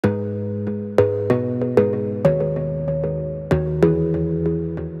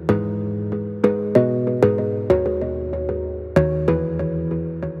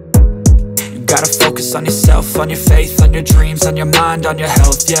on yourself, on your faith, on your dreams, on your mind, on your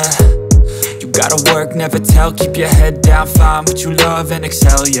health, yeah. You gotta work, never tell, keep your head down, find what you love and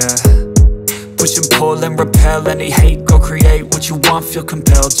excel, yeah. Push and pull and repel any hate, go create what you want, feel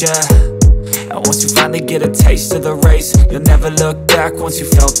compelled, yeah. And once you finally get a taste of the race, you'll never look back once you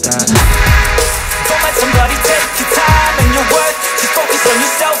felt that. Don't let somebody take your time and your worth, just focus on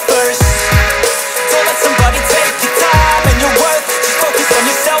yourself first. Don't let somebody take your time and your worth, just focus on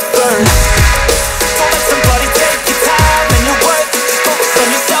yourself first. Don't let somebody take your time and your worth, just focus on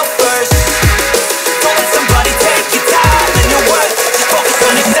yourself first. Don't let somebody take your time and your worth, just focus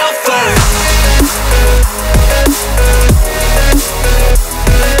on yourself first.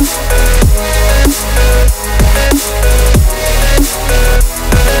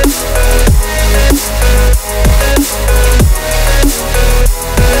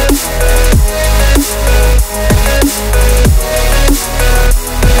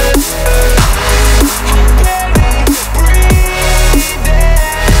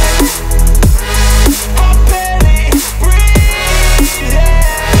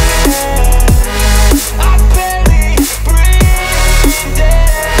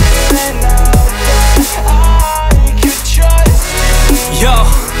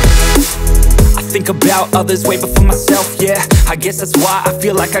 About others way before myself, yeah. I guess that's why I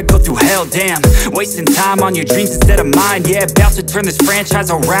feel like I go through hell, damn. Wasting time on your dreams instead of mine, yeah. About to turn this franchise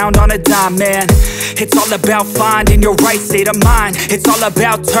around on a dime, man. It's all about finding your right state of mind. It's all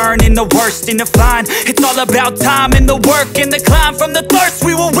about turning the worst into fine. It's all about time and the work and the climb. From the thirst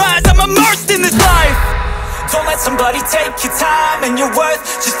we will rise, I'm immersed in this life. Don't let somebody take your time and your worth,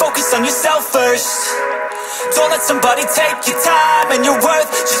 just focus on yourself first. Don't let somebody take your time and your worth,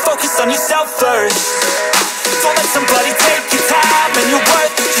 just focus on yourself first. Don't let somebody take your time and your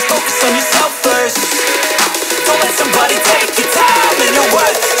worth, just focus on yourself first. Don't let somebody take your time and your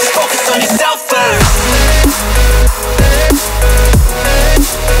worth, just focus on yourself first.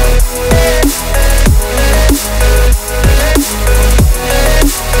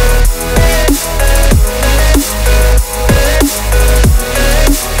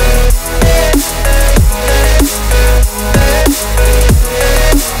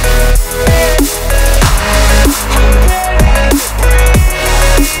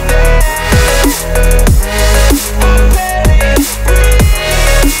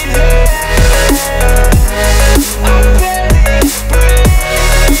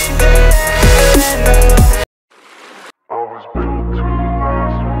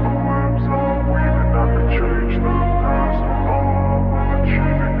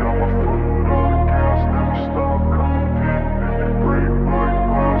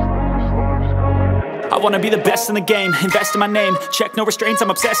 I wanna be the best in the game, invest in my name. Check no restraints, I'm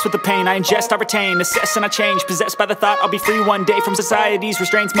obsessed with the pain. I ingest, I retain, assess and I change. Possessed by the thought I'll be free one day from society's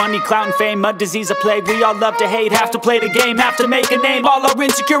restraints. Money, clout and fame, mud, disease, a plague. We all love to hate, have to play the game, have to make a name. All our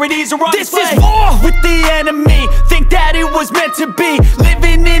insecurities are on display. This is war with the enemy, think that it was meant to be.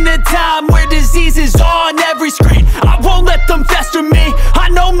 Living in a time where disease is on every screen. I won't let them fester me, I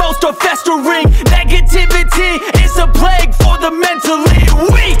know most are festering. Negativity is a plague for the mentally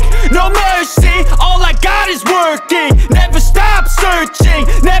weak. No mercy, all I got is working. Never stop searching,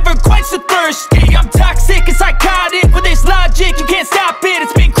 never quench the thirsty. I'm toxic and psychotic with this logic, you can't stop it.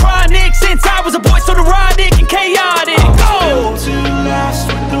 It's been chronic since I was a boy, so neurotic and chaotic. Built to last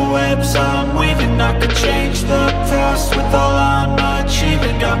with the webs I'm weaving. I could change the past with all I'm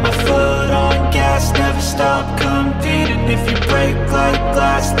achieving. Got my foot on gas, never stop competing. If you break like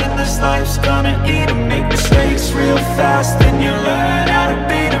glass, then this life's gonna eat 'em. Make mistakes real fast, then you learn how to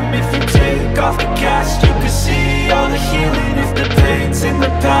beat 'em. If you take off the cast, you can see all the healing. If the pain's in the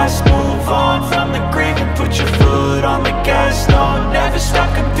past, move on from the grieving. Put your foot on the gas, no, never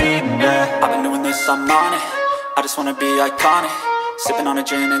stop competing, yeah. I've been doing this, I'm on it. I just wanna be iconic. Sipping on a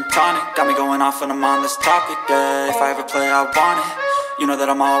gin and tonic, got me going off when I'm on this topic, yeah. If I ever play, I want it. You know that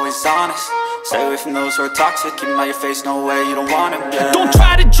I'm always honest. Stay away from those who are toxic. Keep them out your face, no way, you don't want them, yeah. Don't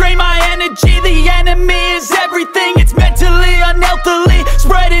try to drain my energy. The enemy is everything. It's mentally, unhealthily,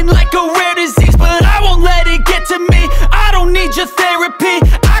 spreading like a rare disease. But I won't let it get to me. I don't need your therapy.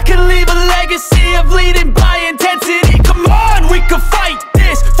 I can leave a legacy of leading by intensity. Come on, we can fight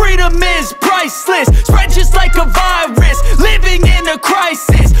this. Freedom is priceless. Spread just like a virus. Living in a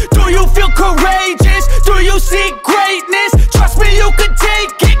crisis. Do you feel courageous? Do you seek greatness? Trust me, you can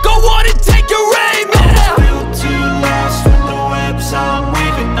take it. Go on and take your aim, yeah. Built to last with the webs I'm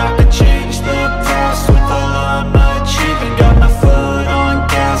weaving. I could change the past with all I'm achieving. Got my foot on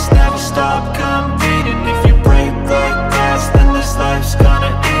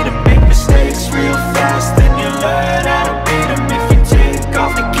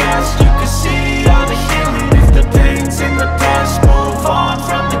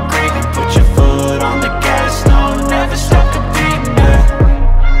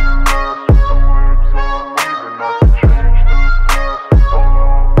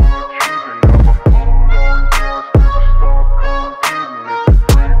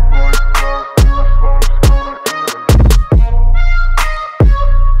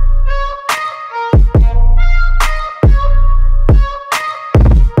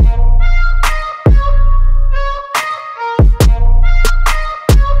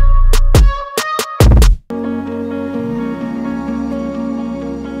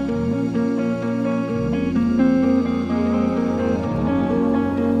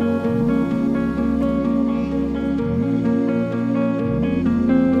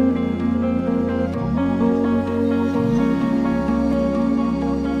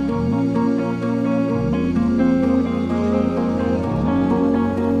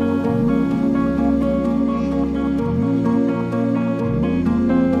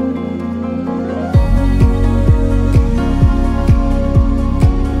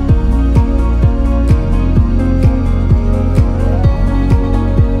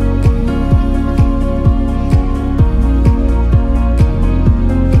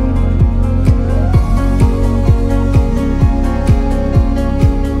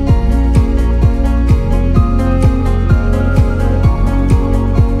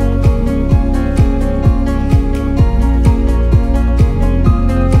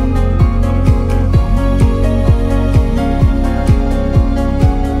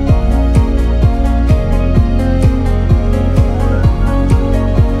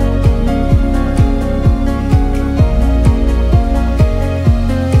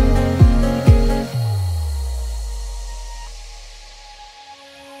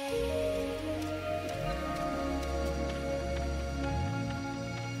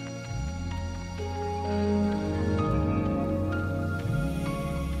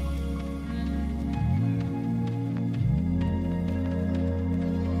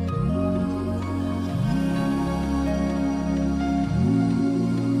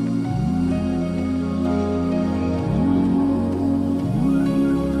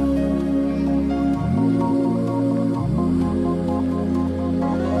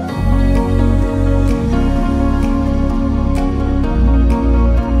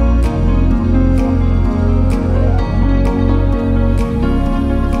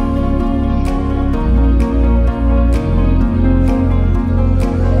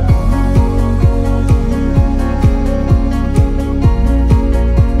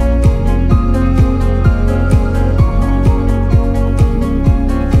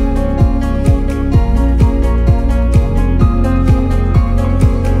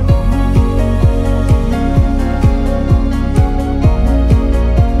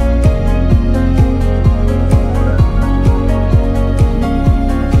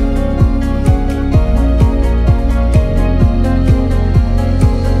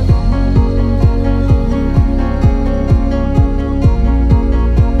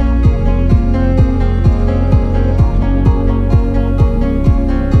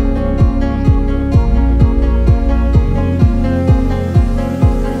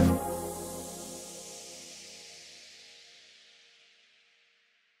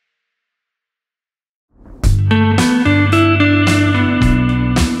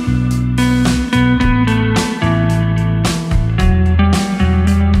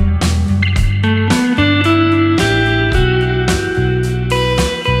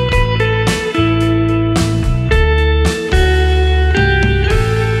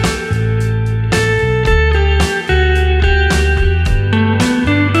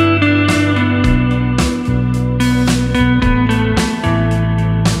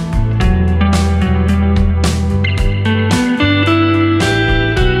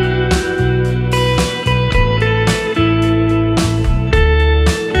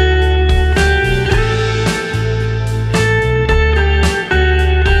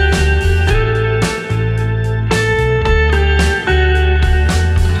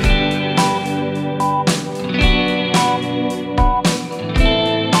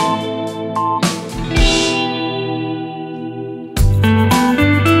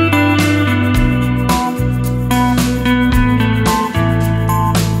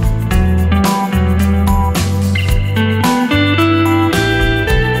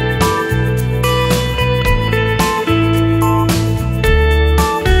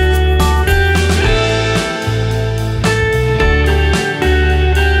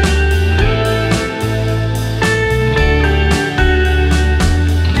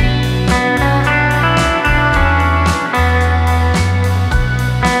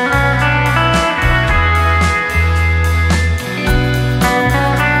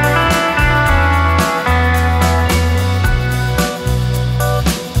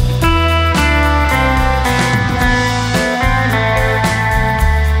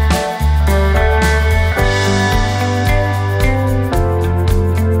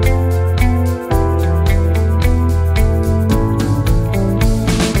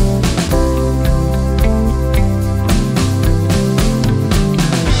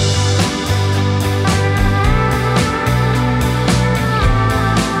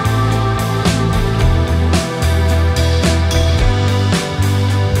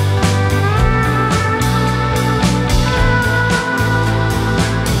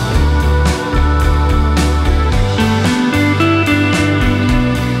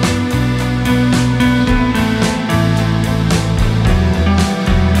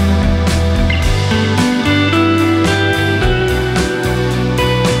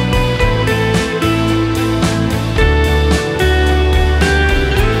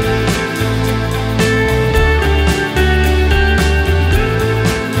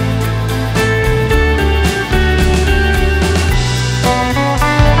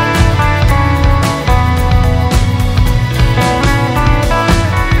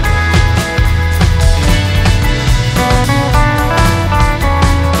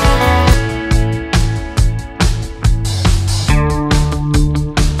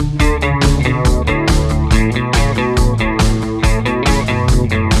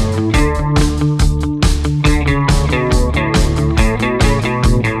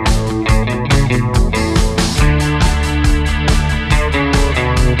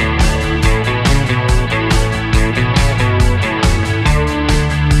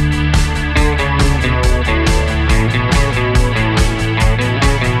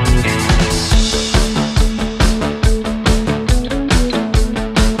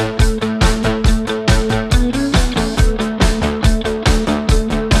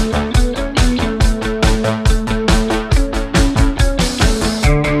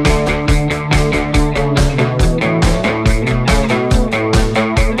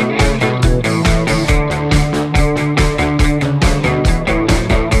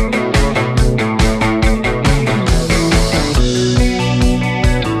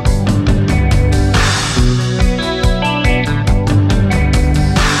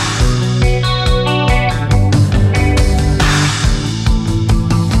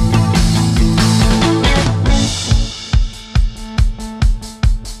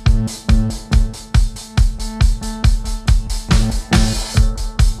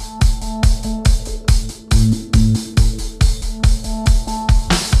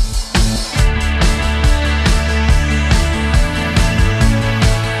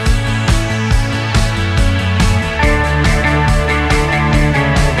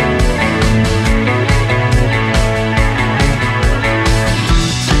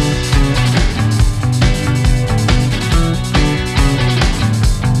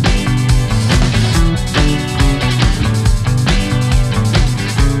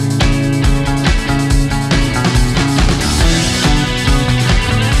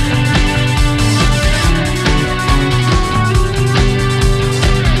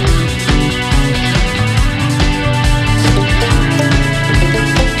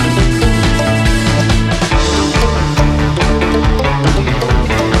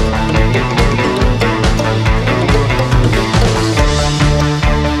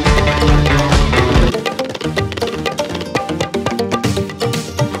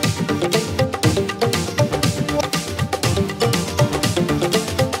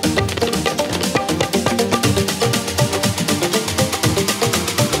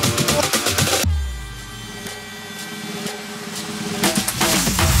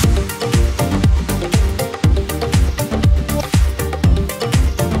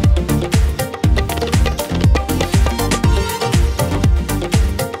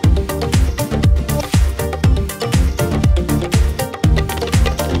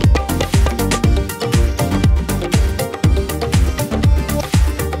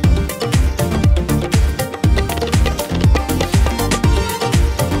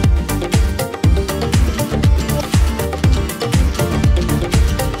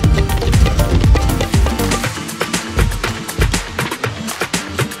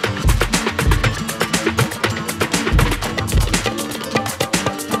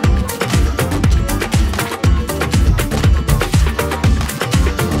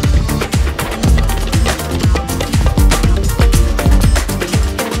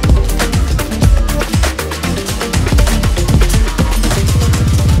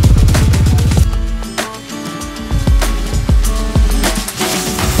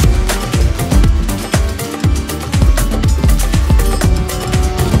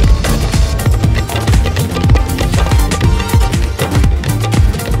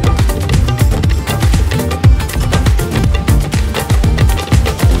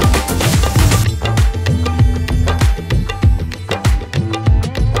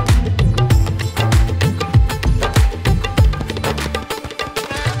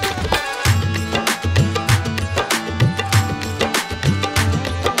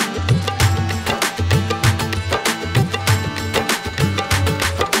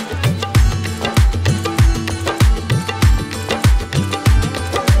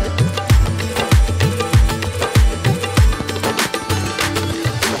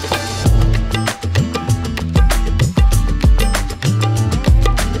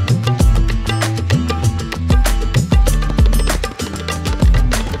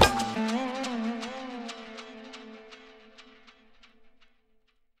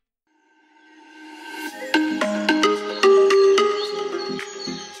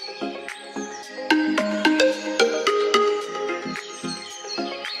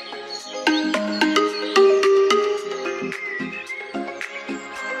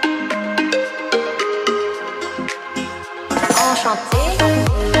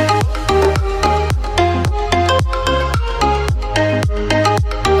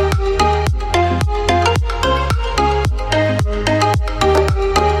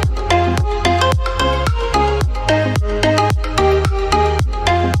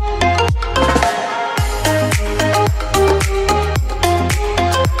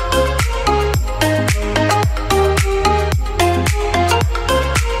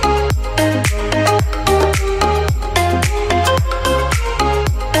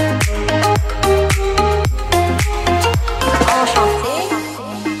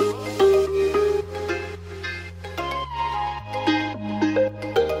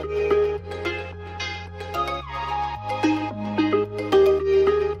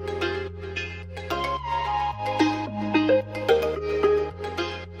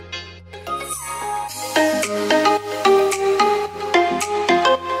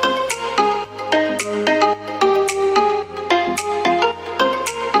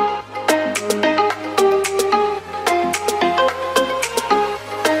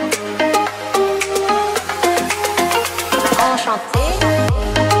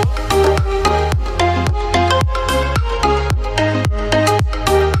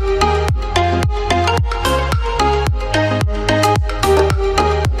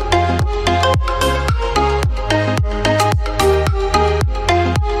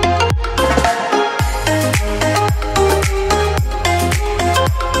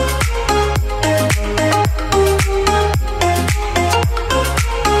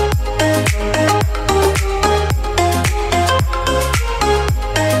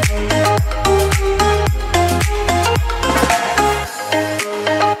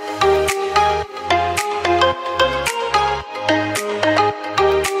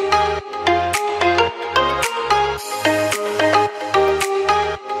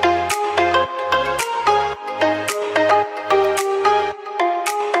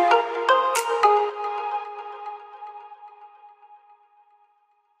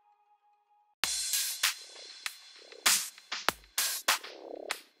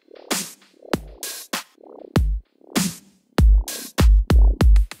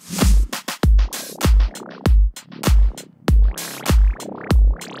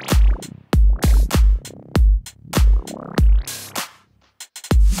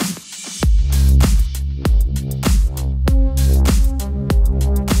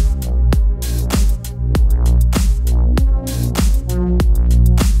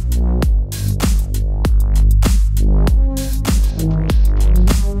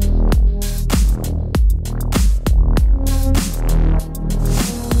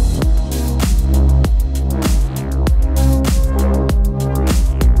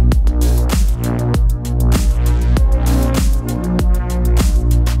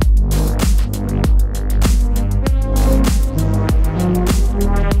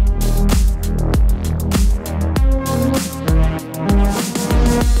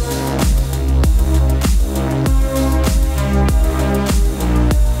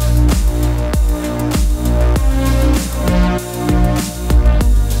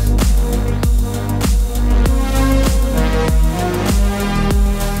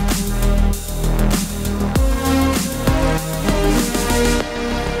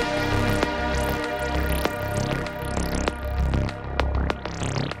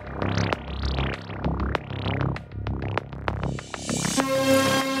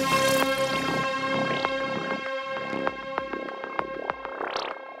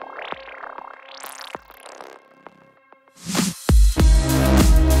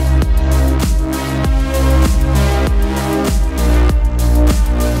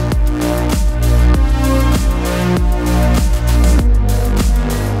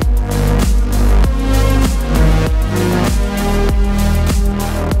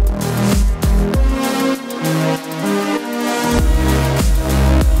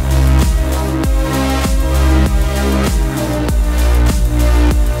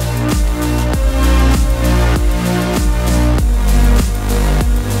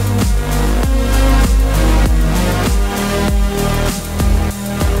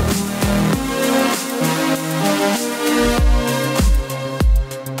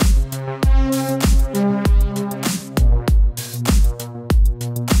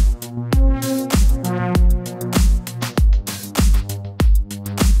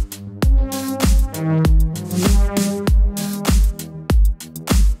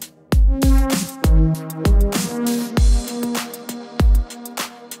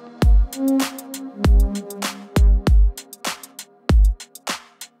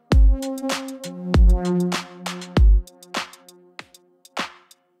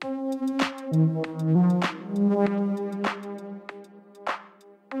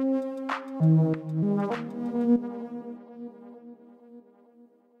you.